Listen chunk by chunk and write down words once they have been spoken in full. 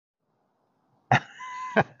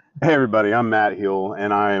Hey everybody, I'm Matt Hill,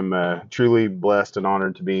 and I am truly blessed and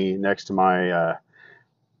honored to be next to my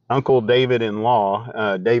uncle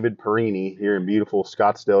David-in-law, David Perini, here in beautiful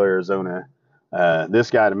Scottsdale, Arizona.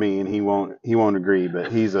 This guy to me, and he won't agree,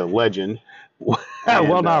 but he's a legend. Well, And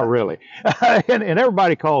not really. And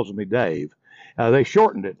everybody calls me Dave. They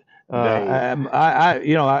shortened it. Dave, As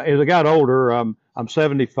I got older, I'm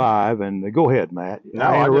 75, and go ahead, Matt. no,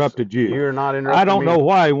 I interrupted you. you're not I interrupting don't know me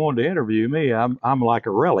why he wanted to interview me. I'm like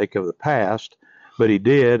a relic of the past, but he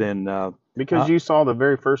did, and because uh, you saw the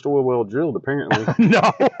very first oil well drilled, apparently. no.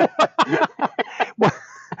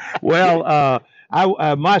 well,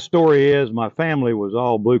 my story is my family was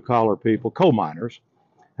all blue collar people, coal miners.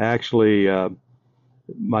 Actually,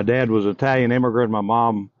 my dad was an Italian immigrant. My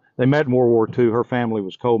mom, they met in World War II. Her family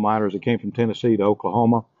was coal miners. They came from Tennessee to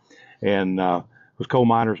Oklahoma, and was coal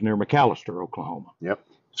miners near McAllister, Oklahoma. Yep.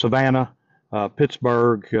 Savannah,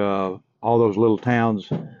 Pittsburgh, all those little towns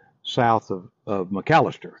south of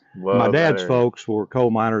McAllister. My Love that dad's area. folks were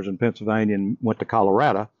coal miners in Pennsylvania and went to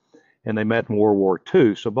Colorado, and they met in World War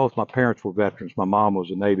II. So both my parents were veterans. My mom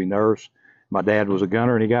was a Navy nurse. My dad was a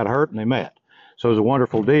gunner, and he got hurt, and they met. So it was a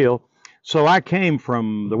wonderful deal. So I came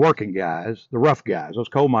from the working guys, the rough guys, those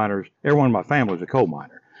coal miners. Everyone in my family was a coal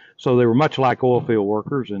miner. So they were much like oil field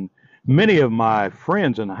workers. And many of my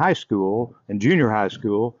friends in high school and junior high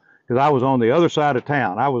school, because I was on the other side of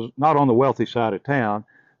town, I was not on the wealthy side of town.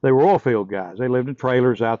 They were oil field guys. They lived in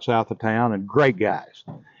trailers out south of town, and great guys.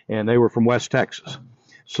 And they were from West Texas.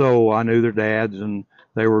 So I knew their dads, and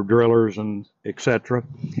they were drillers and etc.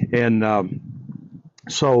 And I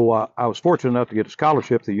was fortunate enough to get a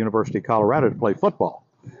scholarship to the University of Colorado to play football.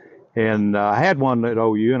 And I had one at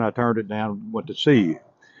OU, and I turned it down and went to CU.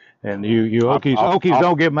 And you Okies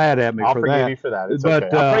don't get mad at me I'll for forgive that. you for that. It's But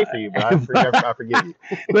okay. I'll pray for you, but I forgive you.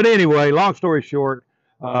 but anyway, long story short,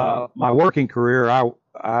 my working career, I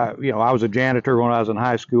was a janitor when I was in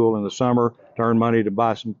high school in the summer to earn money to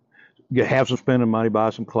have some spending money,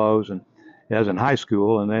 buy some clothes, and as in high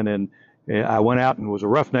school, and then I went out and was a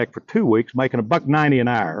roughneck for 2 weeks, making $1.90 an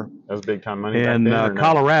hour That was big time money back in then, or no?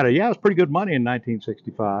 Colorado. Yeah, it was pretty good money in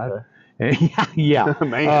 1965. Okay. And yeah,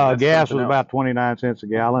 Man, that's gas something was else. about 29 cents a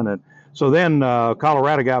gallon, and so then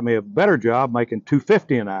Colorado got me a better job, making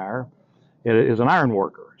 $2.50 an hour as an iron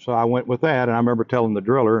worker. So I went with that, and I remember telling the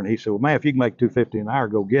driller, and he said, "Well, man, if you can make $2.50 an hour,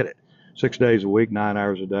 go get it. 6 days a week, 9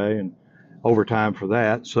 hours a day, and overtime for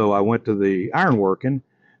that." So I went to the iron working.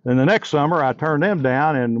 Then the next summer, I turned them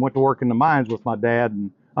down and went to work in the mines with my dad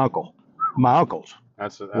and my uncles.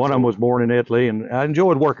 That's One of them was born in Italy, and I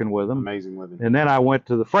enjoyed working with them. amazing living. And then I went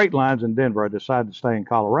to the freight lines in Denver. I decided to stay in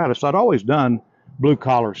Colorado. So I'd always done blue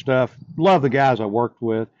collar stuff. Love the guys I worked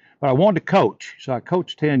with, but I wanted to coach. So I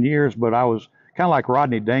coached 10 years, but I was kind of like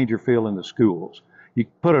Rodney Dangerfield in the schools. You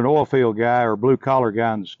put an oil field guy or a blue collar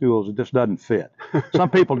guy in the schools, it just doesn't fit. Some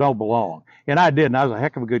people don't belong. And I didn't. I was a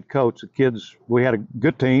heck of a good coach. The kids, we had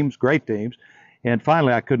good teams, great teams. And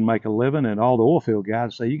finally, I couldn't make a living, and all the oil field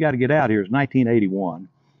guys say, "You got to get out here." It was 1981,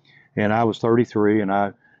 and I was 33, and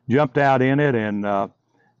I jumped out in it. And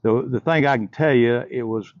the thing I can tell you, it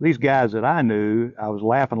was these guys that I knew. I was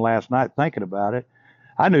laughing last night thinking about it.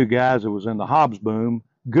 I knew guys that was in the Hobbs boom,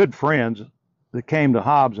 good friends that came to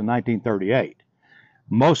Hobbs in 1938.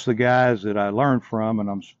 Most of the guys that I learned from,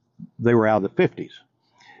 and they were out of the 50s.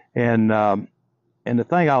 And the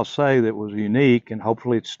thing I'll say that was unique, and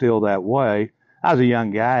hopefully it's still that way. I was a young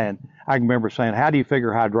guy, and I can remember saying, "How do you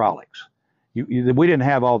figure hydraulics?" We didn't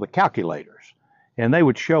have all the calculators, and they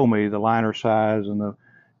would show me the liner size and the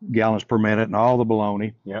gallons per minute and all the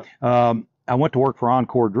baloney. Yep. I went to work for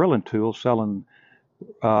Encore Drilling Tools, selling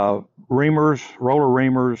reamers, roller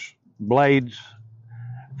reamers, blades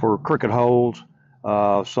for cricket holes,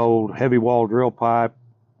 sold heavy wall drill pipe,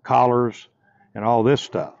 collars, and all this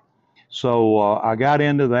stuff. So I got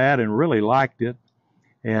into that and really liked it.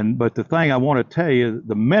 But the thing I want to tell you,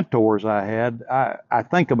 the mentors I had, I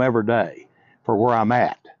thank them every day for where I'm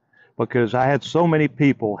at, because I had so many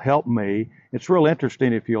people help me. It's real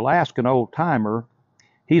interesting. If you'll ask an old timer,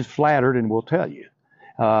 he's flattered and will tell you.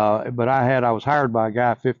 But I was hired by a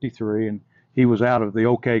guy 53, and he was out of the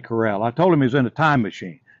OK Corral. I told him he was in a time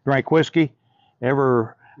machine. Drank whiskey.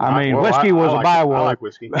 Whiskey was a byword. I like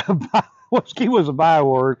whiskey. Whiskey was a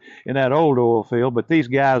byword in that old oil field, but these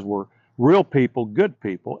guys were real people, good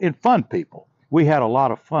people, and fun people. We had a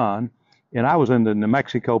lot of fun, and I was in the New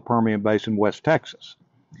Mexico Permian Basin, West Texas,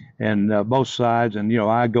 and both sides. And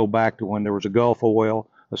I go back to when there was a Gulf Oil,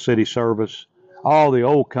 a City Service, all the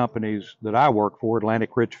old companies that I worked for.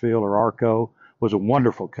 Atlantic Richfield or Arco was a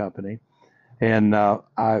wonderful company, and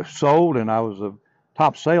I sold, and I was a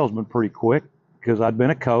top salesman pretty quick because I'd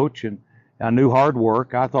been a coach, and I knew hard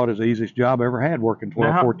work. I thought it was the easiest job I ever had, working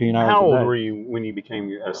 12, 14 hours a day. How old were you when you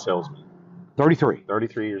became a salesman? 33.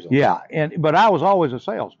 33 years old. Yeah, but I was always a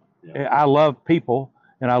salesman. Yeah. I love people,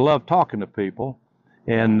 and I love talking to people.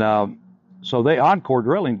 And so Encore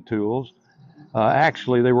Drilling Tools,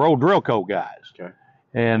 actually, they were old Drillco guys. Okay.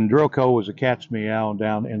 And Drillco was a cat's meow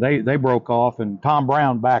down, and they broke off, and Tom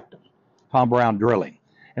Brown backed them. Tom Brown Drilling.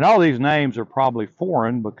 And all these names are probably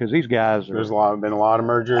foreign because these guys are. There's been a lot of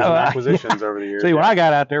mergers and acquisitions over the years. See, when I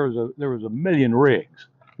got out there was a million rigs.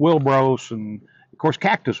 Wilbros, and of course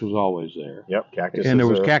Cactus was always there. Yep, Cactus. And there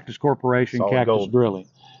was Cactus Corporation, Cactus gold. Drilling.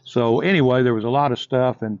 So anyway, there was a lot of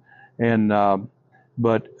stuff,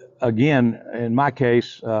 but again, in my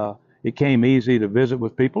case, it came easy to visit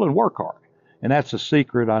with people and work hard, and that's a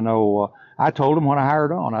secret. I know. I told them when I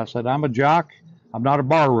hired on, I said, I'm a jock. I'm not a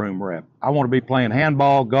barroom rep. I want to be playing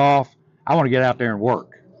handball, golf. I want to get out there and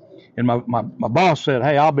work. And my boss said,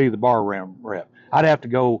 hey, I'll be the barroom rep. I'd have to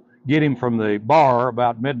go get him from the bar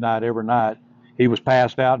about midnight every night. He was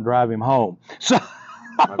passed out, and drive him home. So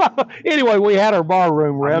anyway, we had our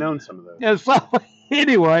barroom rep. I've known some of those. And so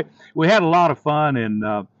anyway, we had a lot of fun, and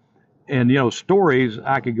stories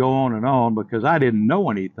I could go on and on because I didn't know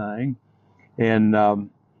anything. And the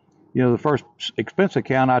first expense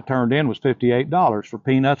account I turned in was $58 for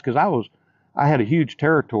peanuts because I had a huge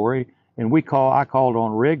territory, and I called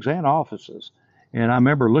on rigs and offices. And I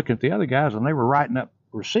remember looking at the other guys, and they were writing up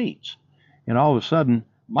receipts. And all of a sudden,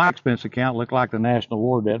 my expense account looked like the National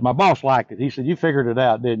War Debt. My boss liked it. He said, you figured it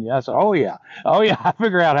out, didn't you? I said, oh yeah, I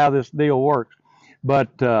figure out how this deal works.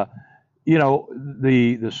 But the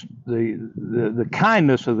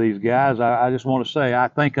kindness of these guys, I just want to say I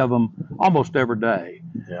think of them almost every day.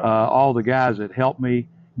 Yeah. All the guys that helped me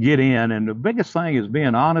get in, and the biggest thing is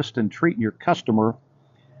being honest and treating your customer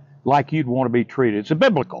like you'd want to be treated. It's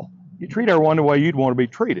biblical. You treat everyone the way you'd want to be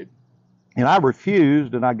treated. And I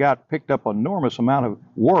refused, and I got picked up an enormous amount of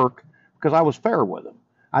work because I was fair with them.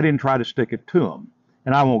 I didn't try to stick it to them.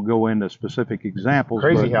 And I won't go into specific examples.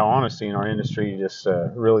 Crazy how honesty in our industry just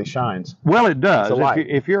really shines. Well, it does. It's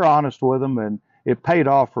if you're honest with them, and it paid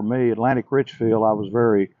off for me. Atlantic Richfield, I was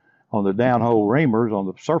very on the downhole reamers, on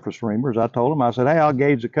the surface reamers. I told them, I said, hey, I'll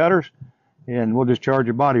gauge the cutters, and we'll just charge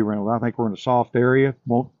you body rental. I think we're in a soft area.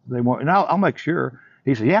 And I'll make sure.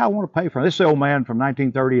 He said, yeah, I want to pay for it. This is the old man from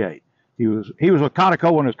 1938. He was with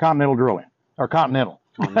Conoco when it was Continental Drilling, or Continental.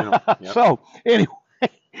 Yep. So anyway,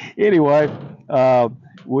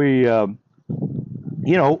 what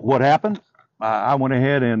happened? I went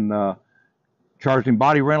ahead and charged him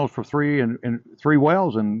body rentals for three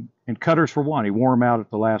wells and cutters for one. He wore them out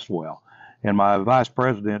at the last well. And my vice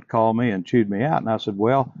president called me and chewed me out. And I said,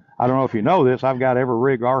 well, I don't know if you know this. I've got every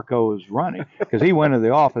rig Arco is running. Because he went to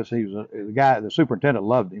the office. The superintendent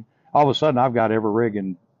loved him. All of a sudden, I've got every rig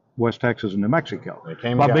in West Texas and New Mexico.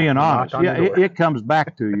 By being honest. Yeah, it comes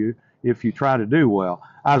back to you if you try to do well.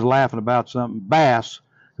 I was laughing about something. Bass,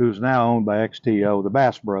 who's now owned by XTO, the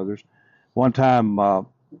Bass brothers, one time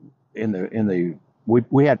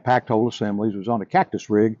we had packed hole assemblies. It was on a Cactus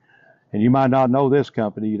rig, and you might not know this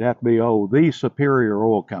company. You'd have to be the Superior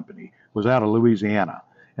Oil Company was out of Louisiana,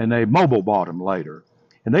 and they mobile bought them later.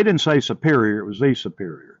 And they didn't say Superior; it was the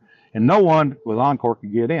Superior. And no one with Encore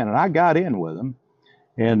could get in, and I got in with them.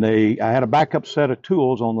 And I had a backup set of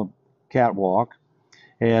tools on the catwalk,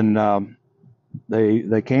 and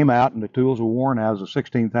they came out, and the tools were worn out as a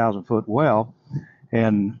 16,000-foot well.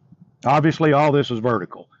 And obviously, all this is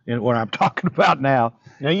vertical. And what I'm talking about now.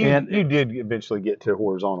 Now, you did eventually get to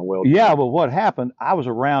horizontal weld. Yeah, but what happened, I was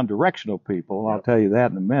around directional people. I'll tell you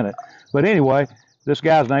that in a minute. But anyway, this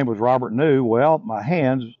guy's name was Robert New. Well, my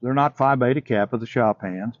hands, they're not Phi Beta Kappa, the shop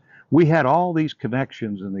hands. We had all these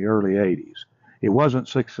connections in the early 80s. It wasn't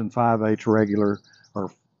 6 5/8 regular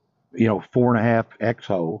or 4.5 X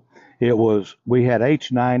hole. It was, we had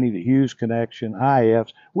H90, the Hughes connection,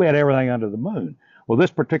 IFs. We had everything under the moon. Well, this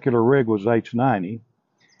particular rig was H90,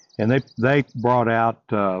 and they brought out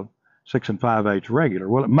 6 5/8 regular.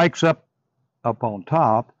 Well, it makes up on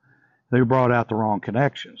top. They brought out the wrong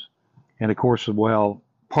connections, and of course the well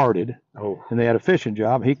parted. Oh. And they had a fishing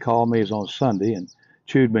job. He called me, it was on Sunday, and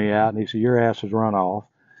chewed me out, and he said, your ass has run off.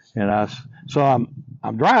 And so I'm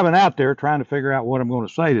driving out there trying to figure out what I'm going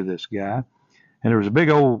to say to this guy. And there was a big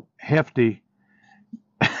old hefty,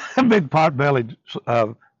 big pot-bellied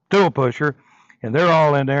tool pusher, and they're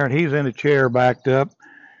all in there, and he's in a chair backed up.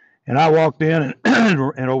 And I walked in,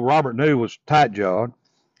 and old Robert New was tight-jawed.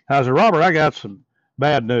 I said, Robert, I got some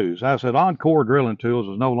bad news. I said, Encore Drilling Tools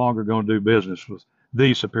is no longer going to do business with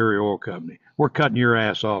the Superior Oil Company. We're cutting your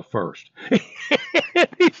ass off first.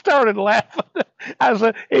 He started laughing.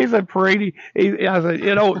 He said, Perini, I said,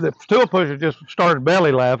 the stool pusher just started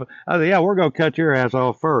belly laughing. I said, yeah, we're going to cut your ass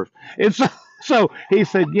off first. And so he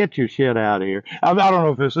said, get your shit out of here. I don't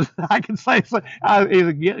know if this is, I can say, so. He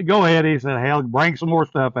said, go ahead. He said, hell, bring some more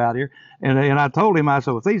stuff out here. And I told him, I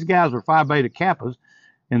said, if these guys were Phi Beta Kappas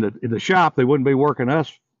in the shop, they wouldn't be working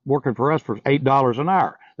for us for $8 an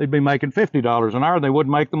hour. They'd be making $50 an hour. And they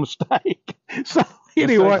wouldn't make the mistake. So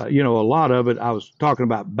anyway, a lot of it, I was talking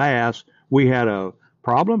about bass. We had a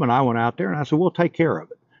problem, and I went out there, and I said, we'll take care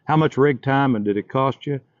of it. How much rig time, and did it cost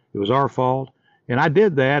you? It was our fault. And I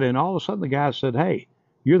did that, and all of a sudden the guy said, hey,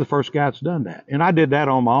 you're the first guy that's done that. And I did that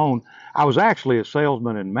on my own. I was actually a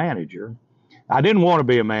salesman and manager. I didn't want to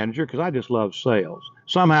be a manager because I just loved sales.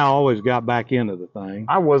 Somehow I always got back into the thing.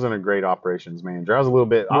 I wasn't a great operations manager. I was a little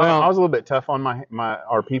bit. I was a little bit tough on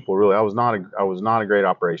our people. Really, I was not a great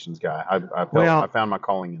operations guy. I found my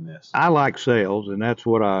calling in this. I like sales, and that's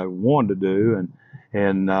what I wanted to do.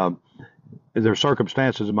 And there are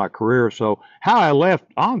circumstances in my career. So how I left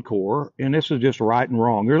Encore, and this is just right and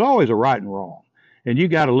wrong. There's always a right and wrong, and you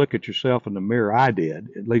got to look at yourself in the mirror. I did,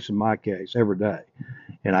 at least in my case, every day.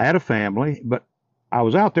 And I had a family, but I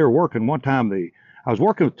was out there working. One time I was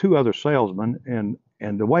working with two other salesmen,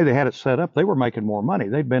 and the way they had it set up, they were making more money.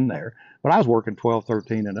 They'd been there, but I was working 12,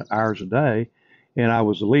 13 hours a day, and I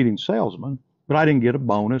was the leading salesman, but I didn't get a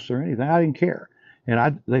bonus or anything. I didn't care.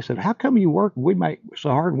 And they said, how come you work? We make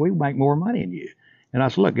so hard, and we make more money than you. And I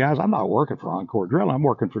said, look, guys, I'm not working for Encore Drilling. I'm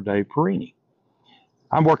working for Dave Perini.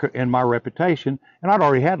 I'm working in my reputation, and I'd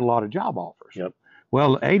already had a lot of job offers. Yep.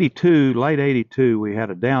 Well, late 82, we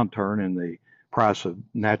had a downturn in the price of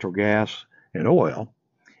natural gas and oil.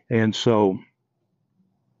 And so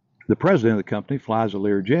the president of the company flies a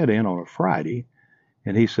Learjet in on a Friday,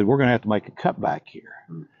 and he said, we're going to have to make a cutback here.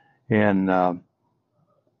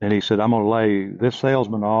 And he said, I'm going to lay this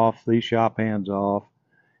salesman off, these shop hands off.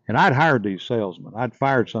 And I'd hired these salesmen. I'd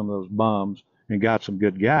fired some of those bums and got some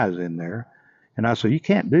good guys in there. And I said, you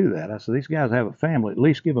can't do that. I said, these guys have a family. At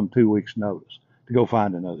least give them 2 weeks' notice to go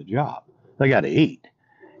find another job. They got to eat.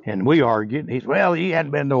 And we argued. He said, well, he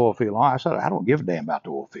hadn't been to the oil field long. I said, I don't give a damn about the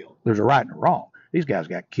oil field. There's a right and a wrong. These guys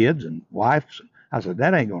got kids and wives. I said,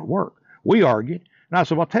 that ain't going to work. We argued. And I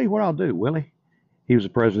said, well, I'll tell you what I'll do, Willie. He was the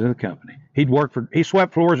president of the company. He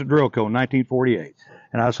swept floors at Drillco in 1948.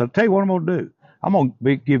 And I said, I'll tell you what I'm going to do. I'm going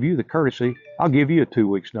to give you the courtesy. I'll give you a 2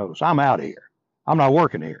 weeks notice. I'm out of here. I'm not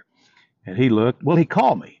working here. And he looked. Well, he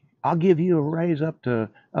called me. I'll give you a raise up to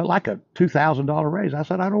like a $2,000 raise. I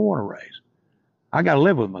said, I don't want a raise. I got to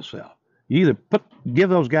live with myself. You either give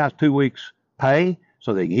those guys 2 weeks pay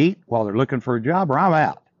so they can eat while they're looking for a job, or I'm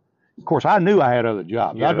out. Of course, I knew I had other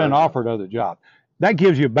jobs. Yeah, I'd been offered other jobs. That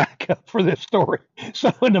gives you backup for this story.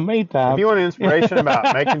 So in the meantime, if you want inspiration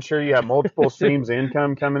about making sure you have multiple streams of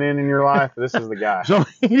income coming in your life, this is the guy. So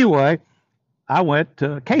anyway, I went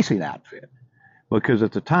to Casing Outfit because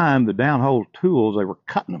at the time the downhole tools, they were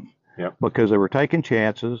cutting them. Yep. Because they were taking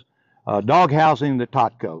chances. Dog housing the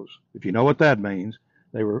Totcos, if you know what that means,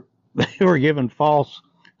 they were given false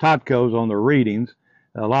Totcos on their readings.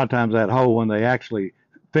 A lot of times that hole, when they actually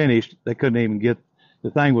finished, they couldn't even get,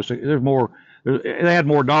 the thing was, they had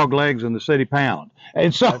more dog legs than the city pound.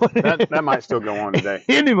 And so that might still go on today.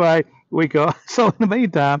 Anyway, so in the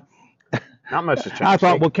meantime, not much to change. I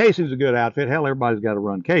thought, well, casing's a good outfit. Hell, everybody's got to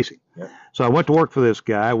run casing. Yep. So I went to work for this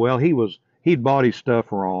guy. Well, he'd bought his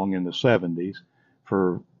stuff wrong in the 70s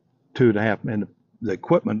for 2.5, and the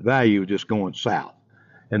equipment value was just going south.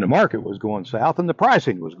 And the market was going south, and the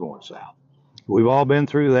pricing was going south. We've all been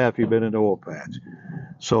through that if you've been in the oil patch.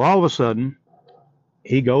 So all of a sudden,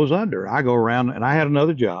 he goes under. I go around, and I had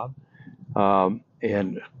another job, and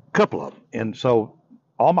a couple of them. And so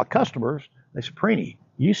all my customers, they said, Perini,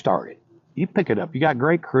 you start it. You pick it up. You got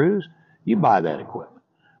great crews. You buy that equipment.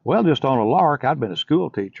 Well, just on a lark, I'd been a school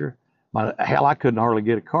teacher. Hell, I couldn't hardly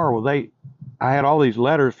get a car. Well, I had all these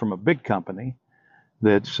letters from a big company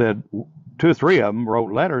that said, 2 or 3 of them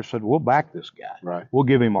wrote letters, said, we'll back this guy. Right. We'll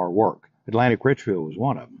give him our work. Atlantic Richfield was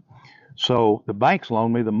one of them. So the banks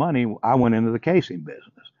loaned me the money. I went into the casing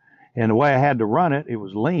business. And the way I had to run it, it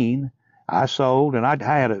was lean. I sold, and I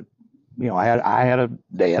had a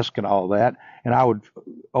desk and all that, and I would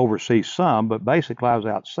oversee some, but basically I was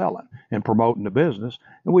out selling and promoting the business,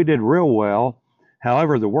 and we did real well.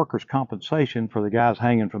 However, the workers' compensation for the guys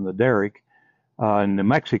hanging from the derrick in New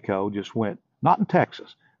Mexico just went, not in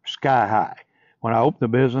Texas, sky high. When I opened the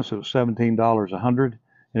business, it was $17 a hundred,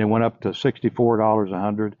 and it went up to $64 a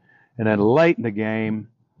hundred. And then late in the game,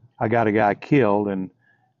 I got a guy killed, and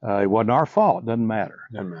It wasn't our fault. Doesn't matter.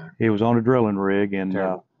 Doesn't matter. He was on a drilling rig,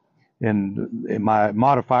 and my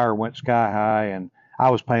modifier went sky high, and I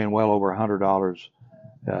was paying well over $100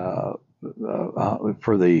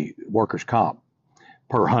 for the workers' comp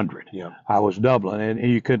per 100. Yeah. I was doubling, and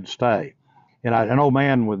you couldn't stay. And an old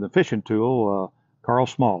man with a fishing tool, Carl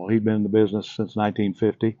Small, he'd been in the business since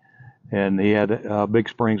 1950, and he had Big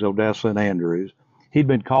Springs, Odessa, and Andrews. He'd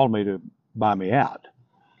been calling me to buy me out,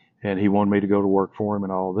 and he wanted me to go to work for him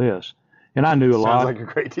and all this. And I knew a lot. Sounds like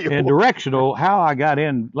a great deal. And directional, how I got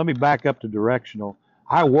in, let me back up to directional.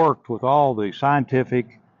 I worked with all the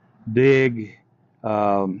Scientific, Dig,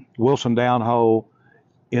 Wilson Downhole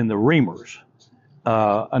in the reamers.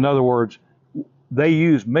 In other words, they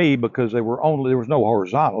used me because there was no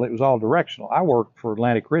horizontal. It was all directional. I worked for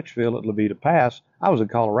Atlantic Richfield at Levita Pass. I was in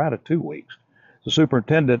Colorado 2 weeks. The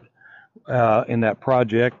superintendent in that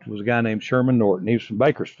project was a guy named Sherman Norton. He was from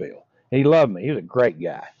Bakersfield. He loved me. He was a great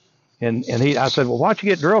guy. And I said, well, why don't you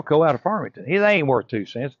get Drillco out of Farmington? They ain't worth 2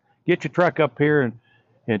 cents. Get your truck up here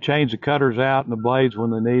and change the cutters out and the blades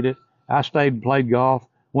when they need it. I stayed and played golf.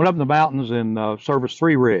 Went up in the mountains and serviced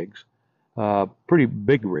 3 rigs, pretty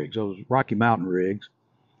big rigs, those Rocky Mountain rigs,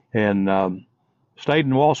 and stayed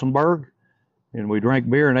in Walsenburg. And we drank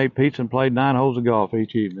beer and ate pizza and played 9 holes of golf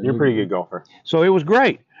each evening. You're a pretty good golfer. So it was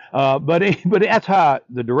great. But that's how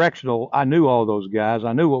the directional. I knew all those guys.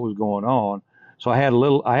 I knew what was going on. So I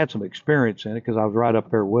had some experience in it because I was right up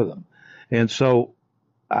there with them. And so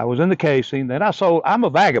I was in the casing. Then I'm a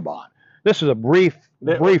vagabond. This is a brief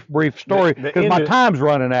story because my time's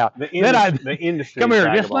running out. The industry. Come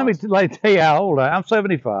here. Just let me tell you how old I am. I'm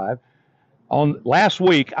 75. Last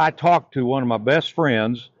week, I talked to one of my best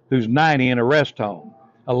friends who's 90 in a rest home,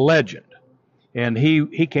 a legend. And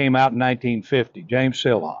he came out in 1950, James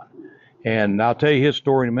Sillon. And I'll tell you his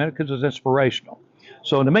story in a minute because it's inspirational.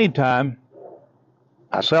 So in the meantime,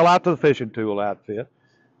 I sell out to the fishing tool outfit.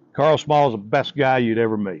 Carl Small is the best guy you'd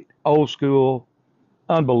ever meet. Old school,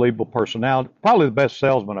 unbelievable personality. Probably the best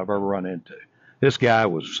salesman I've ever run into. This guy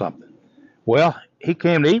was something. Well, he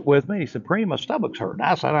came to eat with me. He said, "Preem, my stomach's hurting."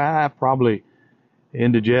 I said, "I probably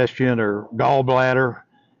indigestion or gallbladder."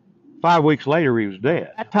 5 weeks later, he was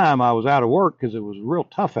dead. That time I was out of work because it was real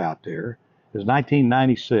tough out there. It was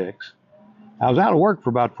 1996. I was out of work for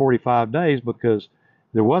about 45 days because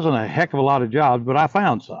there wasn't a heck of a lot of jobs, but I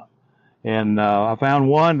found some. And I found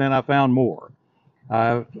one, then I found more.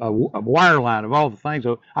 A wireline of all the things.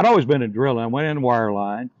 So I'd always been in drilling. I went into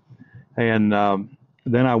wireline, and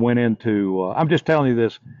then I went into, I'm just telling you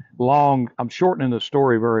this I'm shortening the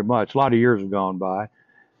story very much. A lot of years have gone by.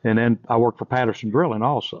 And then I worked for Patterson Drilling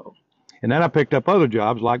also. And then I picked up other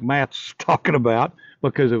jobs like Matt's talking about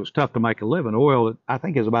because it was tough to make a living. Oil, I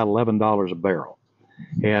think, is about $11 a barrel.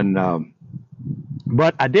 And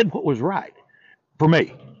but I did what was right for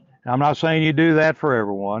me. I'm not saying you do that for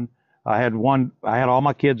everyone. I had all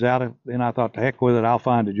my kids out, and I thought, to heck with it, I'll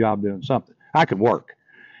find a job doing something. I could work.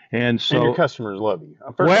 And so. And your customers love you.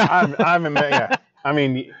 I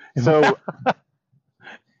mean, so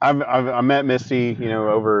I met Misty,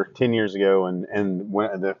 over 10 years ago, and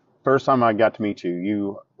when the first time I got to meet you,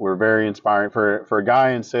 you were very inspiring for a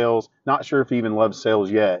guy in sales. Not sure if he even loves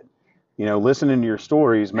sales yet. Listening to your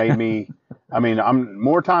stories made me. I mean, I'm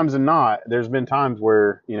more times than not. There's been times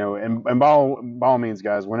where and by all means,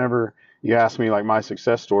 guys, whenever you ask me like my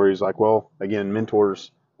success stories, like, well, again,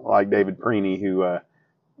 mentors like David Perini, who,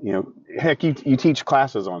 heck, you teach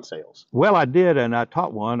classes on sales. Well, I did, and I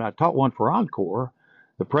taught one. I taught one for Encore.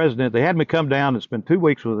 The president, they had me come down and spend 2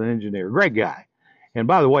 weeks with an engineer, great guy. And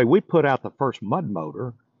by the way, we put out the first mud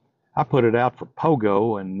motor. I put it out for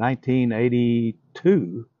Pogo in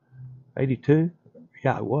 1982. 82?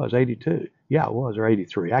 Yeah, it was 82. Yeah, it was, or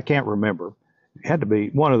 83. I can't remember. It had to be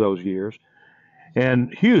one of those years.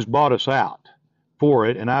 And Hughes bought us out for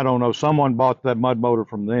it. And I don't know, someone bought that mud motor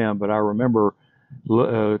from them, but I remember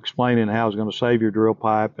explaining how it's going to save your drill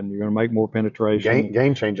pipe and you're going to make more penetration.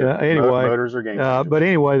 Game changer. Anyway, motors are game changers. But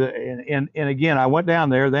anyway, and again, I went down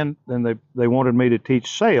there. Then they wanted me to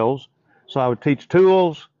teach sales, so I would teach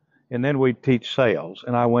tools, and then we'd teach sales.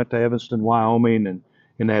 And I went to Evanston, Wyoming, and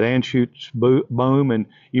in that Anschutz boom, and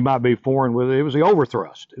you might be foreign with it. It was the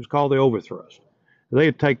overthrust. It was called the overthrust.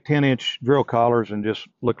 They'd take 10-inch drill collars and just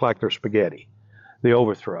look like they're spaghetti. The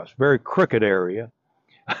overthrust, very crooked area.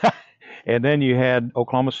 And then you had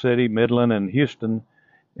Oklahoma City, Midland, and Houston,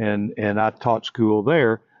 and I taught school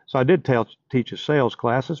there. So I did teach a sales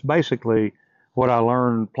class. It's basically what I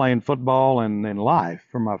learned playing football and in life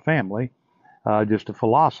from my family, just a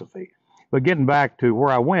philosophy. But getting back to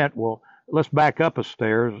where I went, well, let's back up a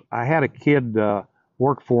stairs. I had a kid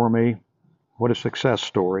work for me. What a success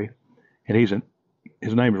story. And he's an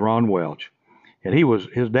his name is Ron Welch, and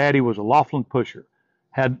his daddy was a Laughlin pusher.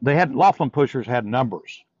 Laughlin pushers had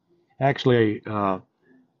numbers. Actually,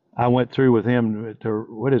 I went through with him to,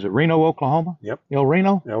 what is it, Reno, Oklahoma? Yep. El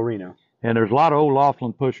Reno? El Reno. And there's a lot of old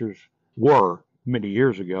Laughlin pushers were many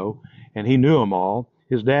years ago, and he knew them all.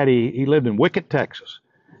 His daddy, he lived in Wickett, Texas,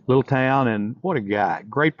 little town, and what a guy.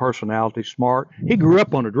 Great personality, smart. He grew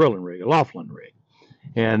up on a drilling rig, a Laughlin rig.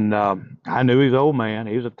 And I knew he was an old man.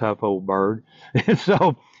 He was a tough old bird. And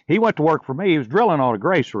so he went to work for me. He was drilling on a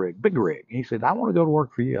Grace rig, big rig. He said, I want to go to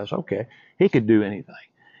work for you. I said, okay. He could do anything.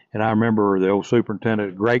 And I remember the old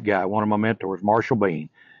superintendent, great guy, one of my mentors, Marshall Bean.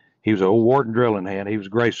 He was an old Wharton drilling hand. He was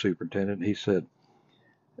Grace superintendent. He said,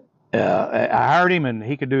 I hired him and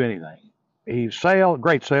he could do anything. He's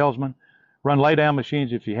great salesman, run lay down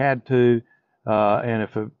machines if you had to. And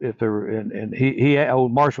if there were, and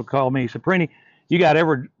old Marshall called me, he said, Perini, you got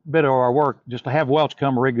every bit of our work just to have Welch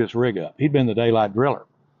come rig this rig up. He'd been the daylight driller.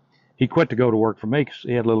 He quit to go to work for me because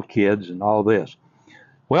he had little kids and all this.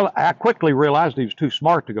 Well, I quickly realized he was too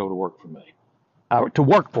smart to go to work for me, to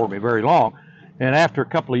work for me very long. And after a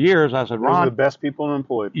couple of years, I said, Ron, those are the best people to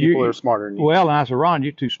employ. People that are smarter than you. Well, and I said, Ron,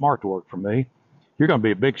 you're too smart to work for me. You're going to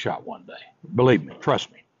be a big shot one day. Believe me,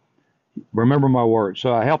 trust me. Remember my words.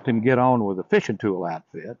 So I helped him get on with a fishing tool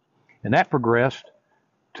outfit, and that progressed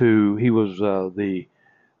to, he was the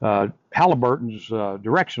Halliburton's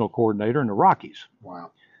directional coordinator in the Rockies.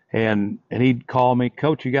 Wow. And he'd call me,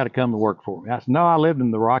 Coach, you got to come to work for me. I said, no, I lived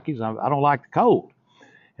in the Rockies. I don't like the cold,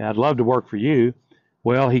 and I'd love to work for you.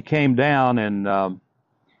 Well, he came down, and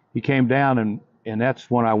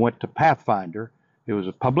that's when I went to Pathfinder. It was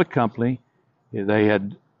a public company.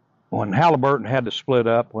 When Halliburton had to split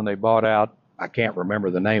up, when they bought out, I can't remember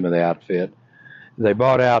the name of the outfit. They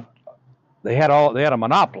bought out. They had a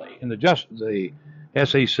monopoly, and the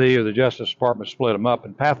SEC or the Justice Department split them up,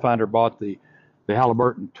 and Pathfinder bought the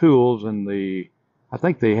Halliburton tools, and I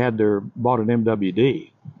think they bought an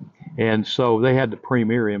MWD, and so they had the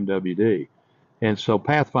premier MWD, and so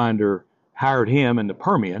Pathfinder hired him in the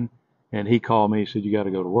Permian, and he called me. He said, you got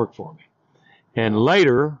to go to work for me. And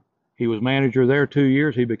later, he was manager there 2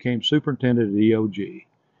 years. He became superintendent at EOG,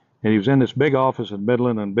 and he was in this big office in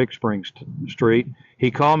Midland on Big Springs Street.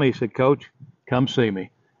 He called me. He said, Coach, come see me.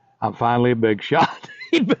 I'm finally a big shot.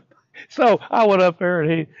 So I went up there,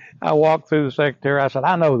 and I walked through the secretary. I said,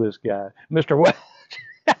 I know this guy, Mr. Welch.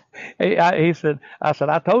 He said,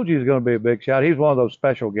 I told you he was going to be a big shot. He's one of those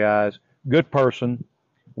special guys, good person,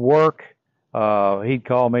 work. He'd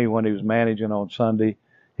call me when he was managing on Sunday.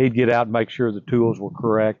 He'd get out and make sure the tools were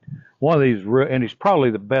correct. One of these, and he's probably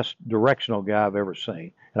the best directional guy I've ever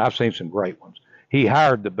seen. And I've seen some great ones. He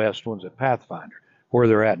hired the best ones at Pathfinder. Where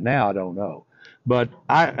they're at now, I don't know. But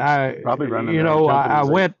I probably running.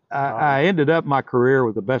 I ended up my career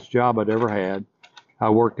with the best job I'd ever had. I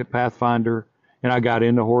worked at Pathfinder, and I got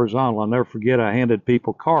into horizontal. I'll never forget, I handed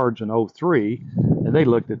people cards in 2003, and they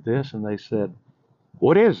looked at this and they said,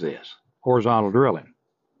 what is this? Horizontal drilling.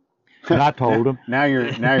 And I told them. Now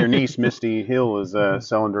your niece Misty Hill is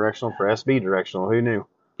selling directional for SB Directional. Who knew?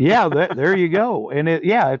 Yeah, there you go. And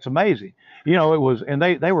it's amazing. It was, and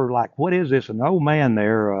they were like, what is this? And the old man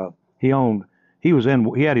there, he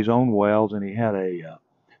had his own wells, and he had a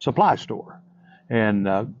supply store. And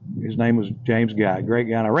his name was James Guy, great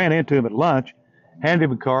guy. And I ran into him at lunch, handed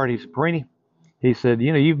him a card. He said, Perini, he said,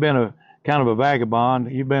 you've been a kind of a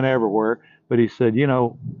vagabond. You've been everywhere. But he said,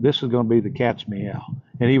 this is going to be the cat's meow.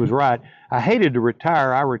 And he was right. I hated to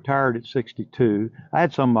retire. I retired at 62. I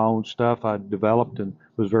had some of my own stuff I'd developed and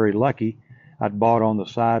was very lucky. I'd bought on the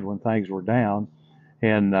side when things were down.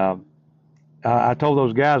 And I told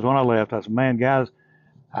those guys when I left, I said, man, guys,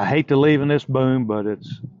 I hate to leave in this boom, but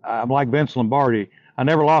I'm like Vince Lombardi. I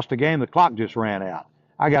never lost a game. The clock just ran out.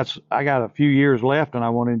 I got a few years left, and I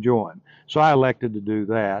want to enjoy them. So I elected to do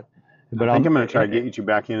that. But I think I'm going to try to get you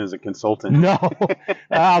back in as a consultant. No,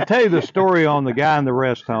 I'll tell you the story on the guy in the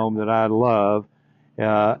rest home that I love.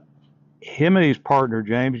 Him and his partner,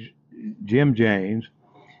 Jim James,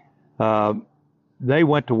 they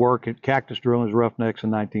went to work at Cactus Drilling as Roughnecks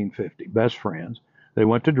in 1950, best friends. They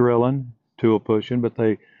went to drilling, tool pushing, but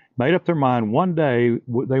they made up their mind one day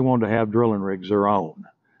they wanted to have drilling rigs their own.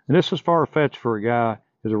 And this is far-fetched for a guy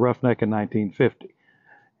as a roughneck in 1950.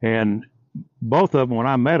 And both of them, when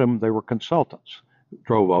I met them, they were consultants.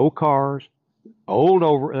 Drove old cars, they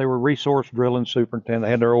were resource drilling superintendent.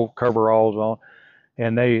 They had their old coveralls on,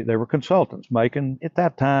 and they were consultants making, at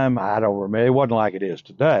that time, I don't remember, it wasn't like it is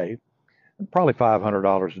today, probably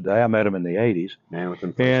 $500 a day. I met them in the 80s.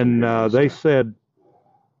 And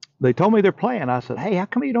they told me their plan. I said, hey, how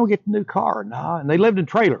come you don't get the new car? No. And they lived in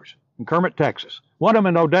trailers in Kermit, Texas. One of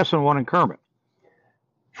them in Odessa and one in Kermit.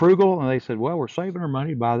 frugal, and they said, well, we're saving our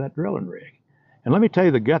money to buy that drilling rig. And let me tell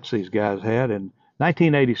you the guts these guys had. In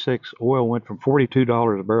 1986, oil went from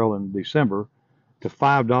 $42 a barrel in December to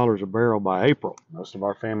 $5 a barrel by April. Most of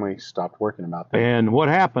our family stopped working about that. And what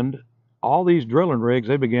happened, all these drilling rigs,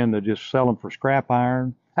 they began to just sell them for scrap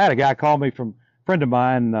iron. I had a guy call me from a friend of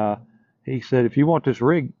mine. He said, if you want this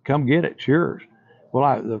rig, come get it. It's yours.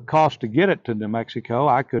 Well, the cost to get it to New Mexico,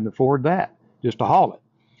 I couldn't afford that, just to haul it.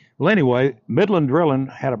 Well, anyway, Midland Drilling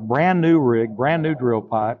had a brand new rig, brand new drill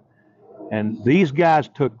pipe. And these guys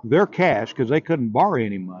took their cash because they couldn't borrow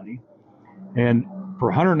any money, and for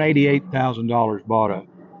 $188,000 bought a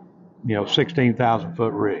 16,000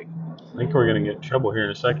 foot rig. I think we're going to get in trouble here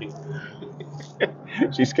in a second.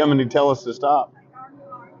 She's coming to tell us to stop.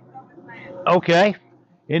 Okay.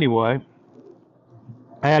 Anyway,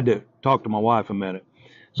 I had to talk to my wife a minute.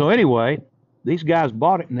 So anyway, these guys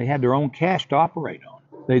bought it and they had their own cash to operate on.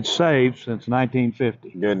 They'd saved since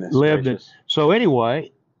 1950. Goodness gracious. So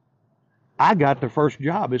anyway, I got the first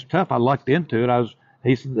job. It's tough. I lucked into it.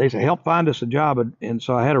 They said, help find us a job. And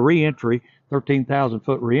so I had a reentry, 13,000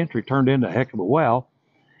 foot reentry, turned into a heck of a well.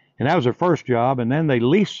 And that was their first job. And then they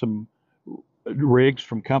leased some rigs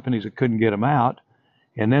from companies that couldn't get them out.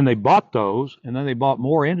 And then they bought those, and then they bought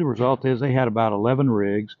more. And the result is they had about 11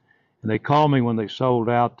 rigs. And they called me when they sold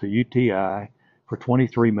out to UTI for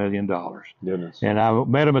 $23 million. Goodness. And I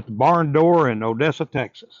met them at the barn door in Odessa,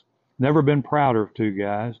 Texas. Never been prouder of two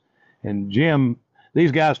guys. And Jim,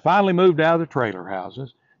 these guys finally moved out of the trailer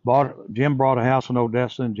houses. Jim bought a house in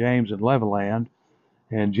Odessa and James in Levelland.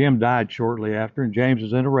 And Jim died shortly after, and James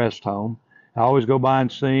is in a rest home. I always go by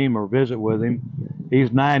and see him or visit with him.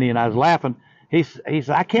 He's 90, and I was laughing. He said,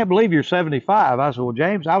 I can't believe you're 75. I said, well,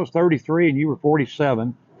 James, I was 33, and you were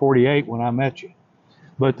 47, 48 when I met you.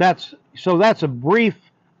 But that's a brief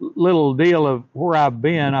little deal of where I've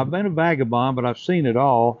been. I've been a vagabond, but I've seen it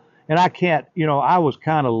all. And I can't, I was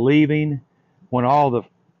kind of leaving when all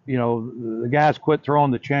the guys quit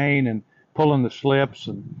throwing the chain and pulling the slips,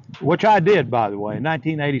 which I did, by the way. In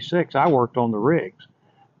 1986, I worked on the rigs.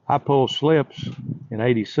 I pulled slips in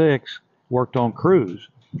 86, worked on crews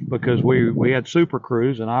because we had super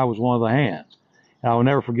crews, and I was one of the hands. And I will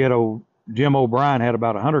never forget old Jim O'Brien had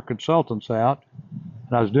about 100 consultants out,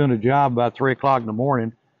 and I was doing a job about 3 o'clock in the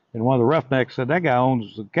morning, and one of the roughnecks said, that guy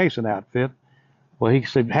owns the casing outfit. Well, he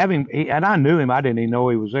said, and I knew him. I didn't even know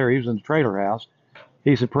he was there. He was in the trailer house.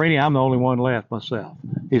 He said, Perini, I'm the only one left myself.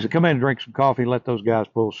 He said, come in and drink some coffee, let those guys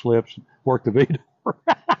pull slips, and work the V-door.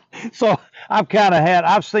 So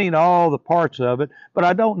I've seen all the parts of it, but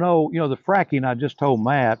I don't know, the fracking, I just told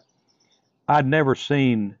Matt, I'd never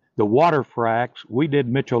seen the water fracks. We did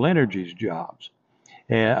Mitchell Energy's jobs.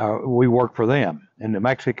 And we worked for them in New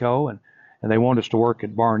Mexico, and they wanted us to work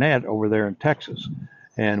at Barnett over there in Texas.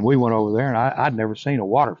 And we went over there, and I'd never seen a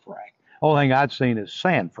water frac. Only thing I'd seen is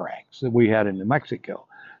sand fracs that we had in New Mexico.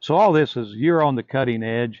 So all this is, you're on the cutting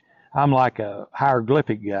edge. I'm like a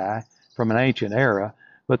hieroglyphic guy from an ancient era.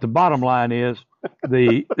 But the bottom line is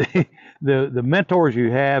the mentors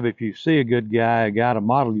you have, if you see a good guy, a guy to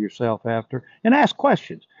model yourself after, and ask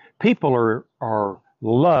questions. People are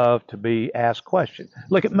love to be asked questions.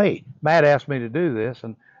 Look at me. Matt asked me to do this,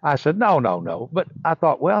 and I said, no. But I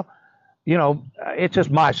thought, well, it's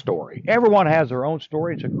just my story. Everyone has their own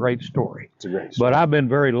story. It's a great story. It's a great story. But I've been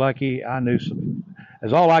very lucky. I knew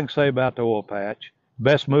that's all I can say about the oil patch.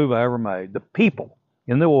 Best move I ever made. The people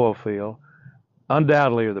in the oil field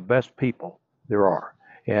undoubtedly are the best people there are.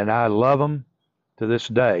 And I love them to this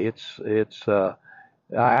day.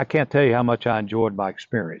 I can't tell you how much I enjoyed my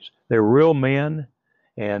experience. They're real men,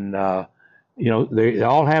 and, they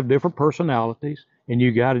all have different personalities, and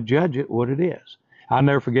you got to judge it what it is. I'll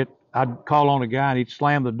never forget, I'd call on a guy and he'd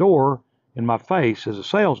slam the door in my face as a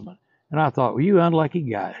salesman. And I thought, well, you unlucky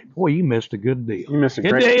guy. Boy, you missed a good deal. You missed a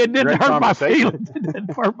great It didn't great hurt my feelings. It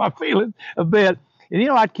didn't hurt my feelings a bit. And,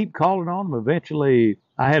 I'd keep calling on them. Eventually,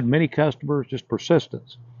 I had many customers, just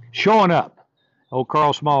persistence. Showing up. Old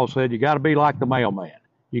Carl Small said, you got to be like the mailman.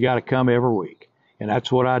 You got to come every week. And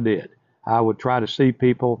that's what I did. I would try to see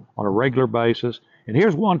people on a regular basis. And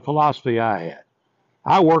here's one philosophy I had.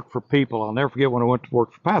 I worked for people. I'll never forget when I went to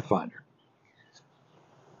work for Pathfinder.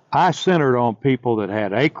 I centered on people that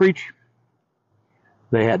had acreage.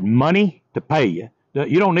 They had money to pay you.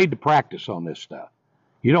 You don't need to practice on this stuff.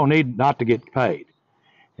 You don't need not to get paid.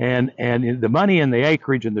 And the money in the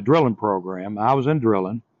acreage and the drilling program, I was in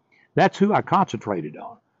drilling, that's who I concentrated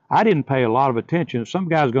on. I didn't pay a lot of attention. If some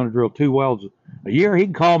guy's going to drill 2 wells a year, he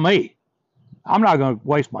can call me. I'm not going to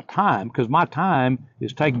waste my time because my time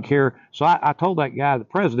is taken care. So I told that guy, the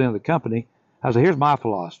president of the company, I said, here's my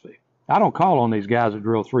philosophy. I don't call on these guys that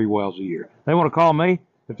drill 3 wells a year. They want to call me.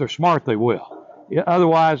 If they're smart, they will. Yeah,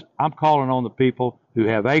 otherwise, I'm calling on the people who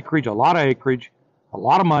have acreage, a lot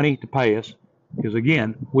of money to pay us, because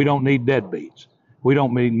again, we don't need deadbeats. We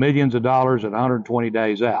don't need millions of dollars at 120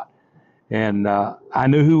 days out. And I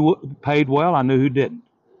knew who paid well, I knew who didn't,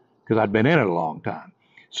 because I'd been in it a long time.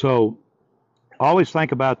 So always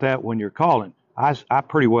think about that when you're calling. I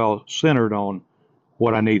pretty well centered on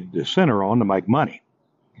what I needed to center on to make money.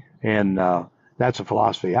 And that's a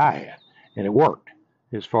philosophy I had, and it worked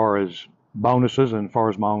as far as bonuses and as far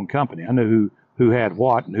as my own company. I knew who had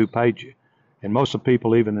what and who paid you. And most of the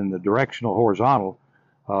people, even in the directional horizontal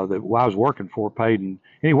that I was working for, paid in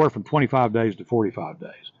anywhere from 25 days to 45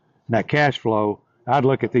 days. And that cash flow, I'd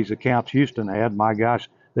look at these accounts Houston had. My gosh,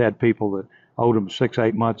 they had people that owed them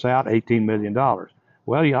 6-8 months out, $18 million.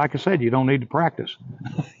 Well, like I said, you don't need to practice.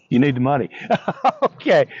 You need the money.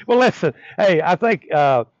 Okay. Well, listen, hey, I think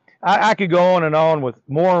I could go on and on with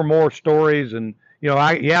more and more stories. And, did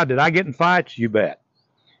I get in fights? You bet.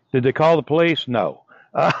 Did they call the police? No.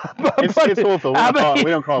 It's lethal. We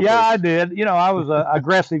don't call yeah, police. I did. I was an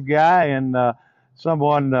aggressive guy, and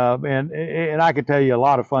someone, and I could tell you a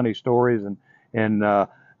lot of funny stories, and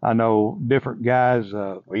I know different guys.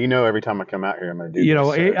 Well, every time I come out here, I'm going to do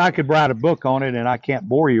this. I could write a book on it, and I can't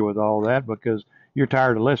bore you with all that because you're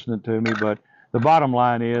tired of listening to me. But the bottom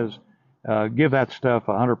line is, give that stuff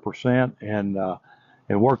 100%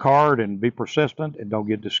 and work hard and be persistent and don't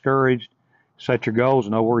get discouraged. Set your goals,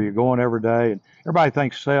 know where you're going every day. And everybody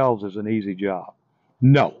thinks sales is an easy job.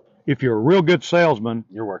 No. If you're a real good salesman,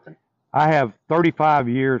 you're working. I have 35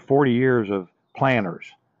 years, 40 years of planners.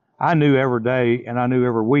 I knew every day and I knew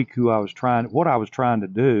every week what I was trying to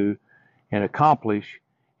do and accomplish.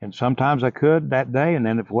 And sometimes I could that day. And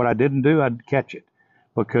then if what I didn't do, I'd catch it,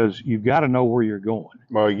 because you've got to know where you're going.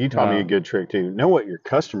 Well, you taught me a good trick too. Know what your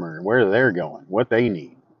customer, where they're going, what they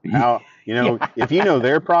need. How, if you know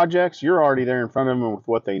their projects, you're already there in front of them with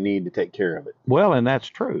what they need to take care of it. Well, and that's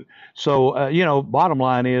true. So, bottom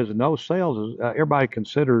line is, no sales is, everybody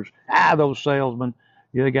considers, those salesmen,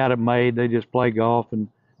 they got it made. They just play golf and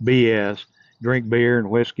BS, drink beer and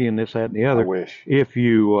whiskey and this, that, and the other. I wish. If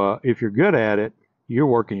you're good at it, you're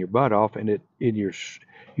working your butt off, and you're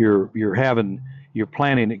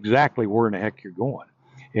planning exactly where in the heck you're going.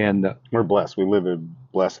 And we're blessed. We live a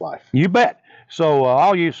blessed life. You bet. So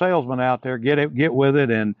all you salesmen out there, get with it,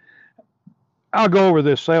 and I'll go over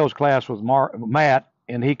this sales class with Matt,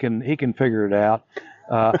 and he can figure it out.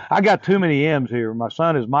 I got too many M's here. My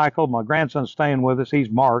son is Michael. My grandson's staying with us. He's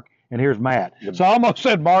Mark, and here's Matt. So I almost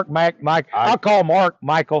said Mark, Mike. I'll call Mark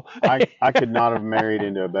Michael. I could not have married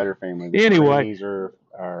into a better family. Anyway, these are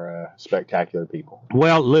spectacular people.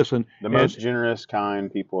 Well, listen, the most generous,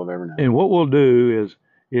 kind people I've ever known. And what we'll do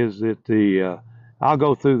is that I'll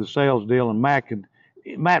go through the sales deal, and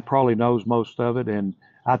Matt probably knows most of it, and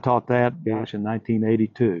I taught that, in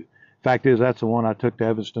 1982. Fact is, that's the one I took to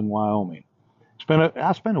Evanston, Wyoming.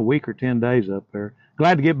 I spent a week or 10 days up there.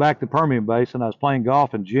 Glad to get back to Permian Basin. I was playing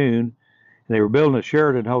golf in June, and they were building a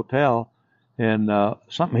Sheraton hotel, and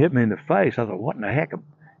something hit me in the face. I thought, what in the heck?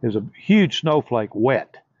 It was a huge snowflake,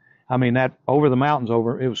 wet. I mean, that over the mountains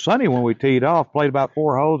it was sunny when we teed off, played about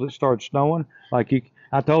 4 holes. It started snowing.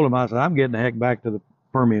 I told him, I said, I'm getting the heck back to the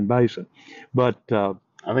Permian Basin. But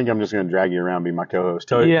I think I'm just going to drag you around, be my co-host.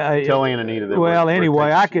 Tell Aunt Anita that. Well,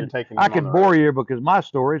 anyway, I could bore you because my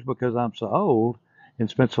stories, because I'm so old and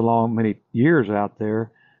spent so many years out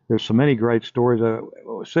there. There's so many great stories.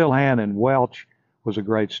 Silhan and Welch was a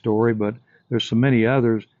great story, but there's so many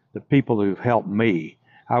others. The people who've helped me.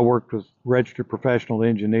 I worked with registered professional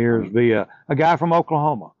engineers via a guy from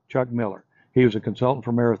Oklahoma, Chuck Miller. He was a consultant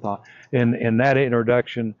for Marathon, and that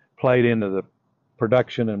introduction played into the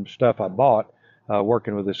production and stuff I bought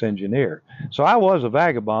working with this engineer. So I was a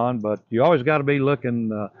vagabond, but you always got to be looking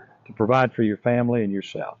to provide for your family and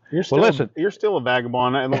yourself. You're still a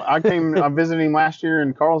vagabond. I'm visiting him last year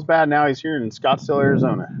in Carlsbad. Now he's here in Scottsdale,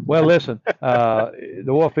 Arizona. Well, listen, the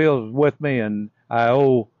oil field is with me, and I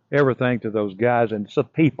owe everything to those guys, and it's the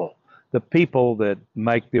people that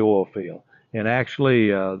make the oil field. And actually,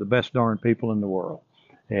 the best darn people in the world.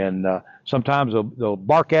 And sometimes they'll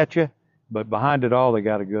bark at you, but behind it all, they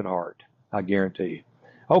got a good heart. I guarantee you.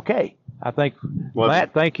 Okay, I think,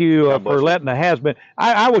 Matt, thank you for letting the Has-Been.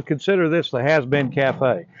 I would consider this the Has-Been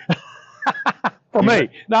Cafe. For me,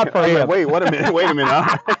 not for him. Wait a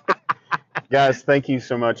minute. Guys, thank you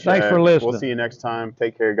so much. Thanks for listening. We'll see you next time.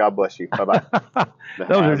 Take care. God bless you. Bye-bye. Those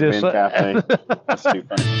are just... Cafe. That's too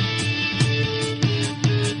funny.